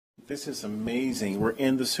This is amazing. We're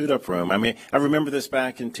in the suit-up room. I mean, I remember this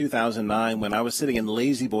back in 2009 when I was sitting in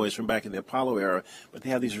Lazy Boys from back in the Apollo era, but they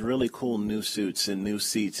have these really cool new suits and new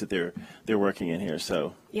seats that they're working in here.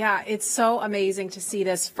 So yeah, it's so amazing to see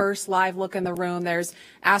this first live look in the room. There's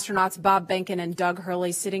astronauts Bob Behnken and Doug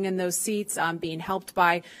Hurley sitting in those seats, being helped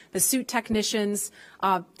by the suit technicians.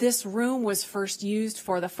 This room was first used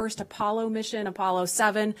for the first Apollo mission, Apollo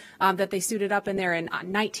 7, that they suited up in there in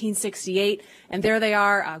 1968. And there they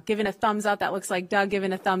are, giving a thumbs up. That looks like Doug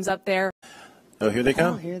giving a thumbs up there. Oh, here they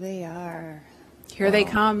come. Oh, here they are. Here they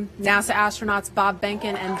come. NASA astronauts Bob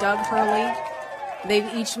Behnken and Doug Hurley. They've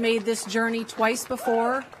each made this journey twice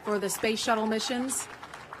before for the space shuttle missions,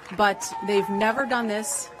 but they've never done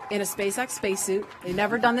this in a SpaceX spacesuit. They've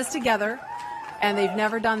never done this together, and they've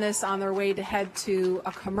never done this on their way to head to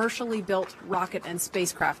a commercially built rocket and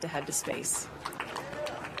spacecraft to head to space.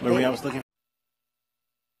 Marie, I was looking.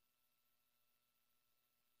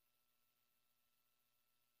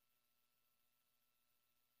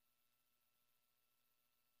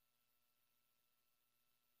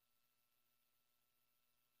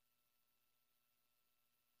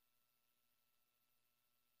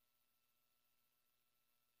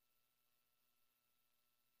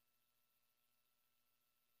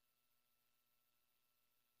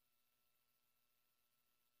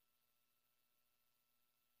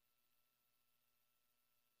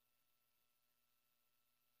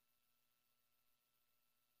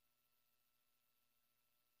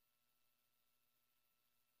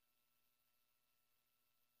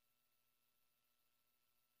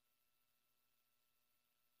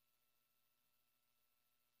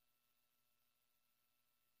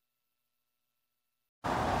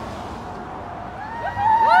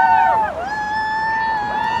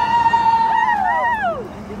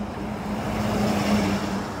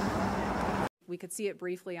 We could see it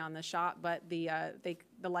briefly on the shot, but the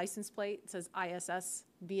license plate says ISS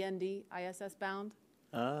BND, ISS bound.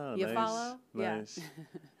 Oh, you nice. follow? Nice. Yeah.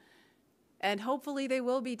 And hopefully they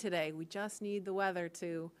will be today. We just need the weather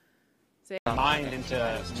to say. Mind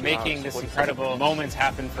into making this incredible moment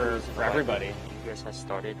happen for everybody. Egress has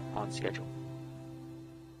started on schedule.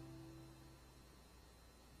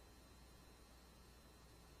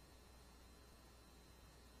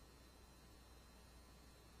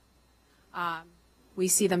 We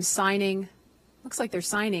see them signing. Looks like they're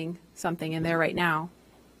signing something in there right now.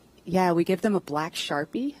 Yeah, we give them a black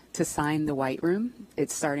Sharpie to sign the white room.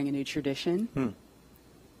 It's starting a new tradition.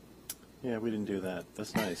 Yeah, we didn't do that.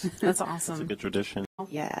 That's nice. That's awesome. It's a good tradition.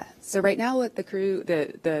 Yeah. So right now what the crew,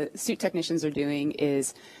 the suit technicians are doing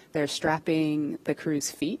is they're strapping the crew's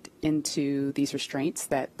feet into these restraints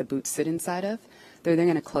that the boots sit inside of. They're then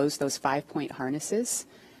going to close those 5-point harnesses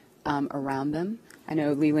around them. I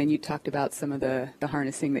know, Leland, you talked about some of the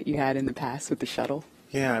harnessing that you had in the past with the shuttle.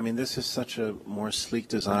 Yeah, I mean, this is such a more sleek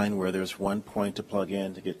design where there's one point to plug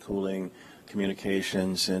in to get cooling,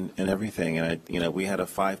 communications, and everything. And, we had a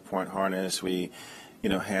 5-point harness. We,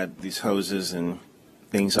 had these hoses and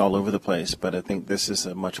things all over the place. But I think this is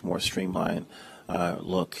a much more streamlined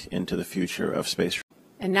look into the future of space.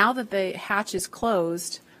 And now that the hatch is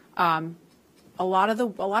closed, a lot of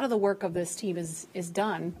the work of this team is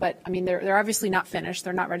done, but I mean they're obviously not finished.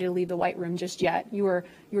 They're not ready to leave the white room just yet. You were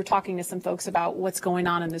talking to some folks about what's going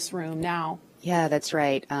on in this room now. Yeah, that's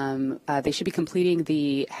right. They should be completing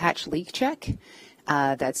the hatch leak check.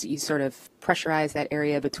 That's you sort of pressurize that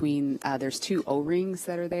area between. There's 2 O-rings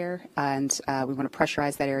that are there, and we want to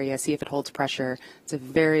pressurize that area, see if it holds pressure. It's a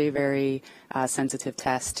very, very sensitive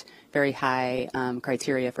test. Very high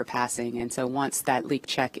criteria for passing, and so once that leak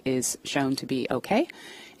check is shown to be okay,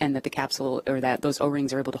 and that the capsule or that those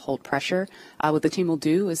O-rings are able to hold pressure, what the team will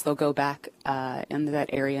do is they'll go back into that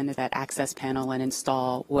area, into that access panel, and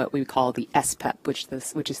install what we call the SPEP, which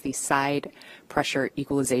is the side pressure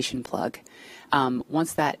equalization plug.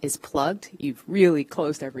 Once that is plugged, you've really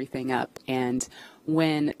closed everything up, and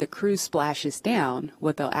when the crew splashes down,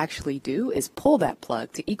 what they'll actually do is pull that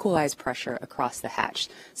plug to equalize pressure across the hatch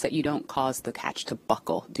so that you don't cause the hatch to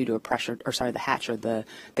buckle due to a pressure, the hatch or the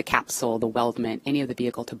capsule, the weldment, any of the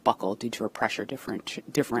vehicle to buckle due to a pressure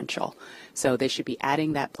differential. So they should be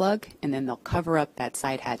adding that plug, and then they'll cover up that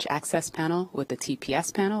side hatch access panel with the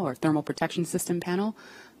TPS panel or thermal protection system panel,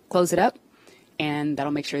 close it up, and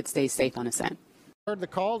that'll make sure it stays safe on ascent. Heard the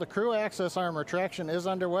call. The crew access arm retraction is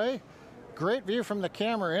underway. Great view from the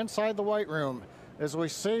camera inside the white room as we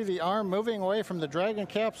see the arm moving away from the Dragon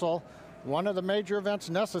capsule, one of the major events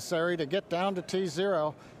necessary to get down to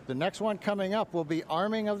T0. The next one coming up will be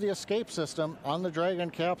arming of the escape system on the Dragon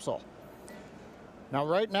capsule. Now,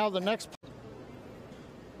 right now, the next...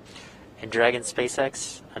 In Dragon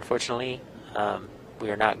SpaceX, unfortunately, We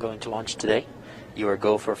are not going to launch today. You are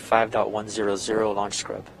go for 5.100 launch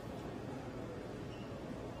scrub.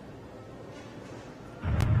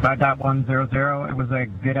 5.100, it was a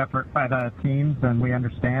good effort by the teams, and we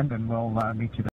understand, and we'll meet you there.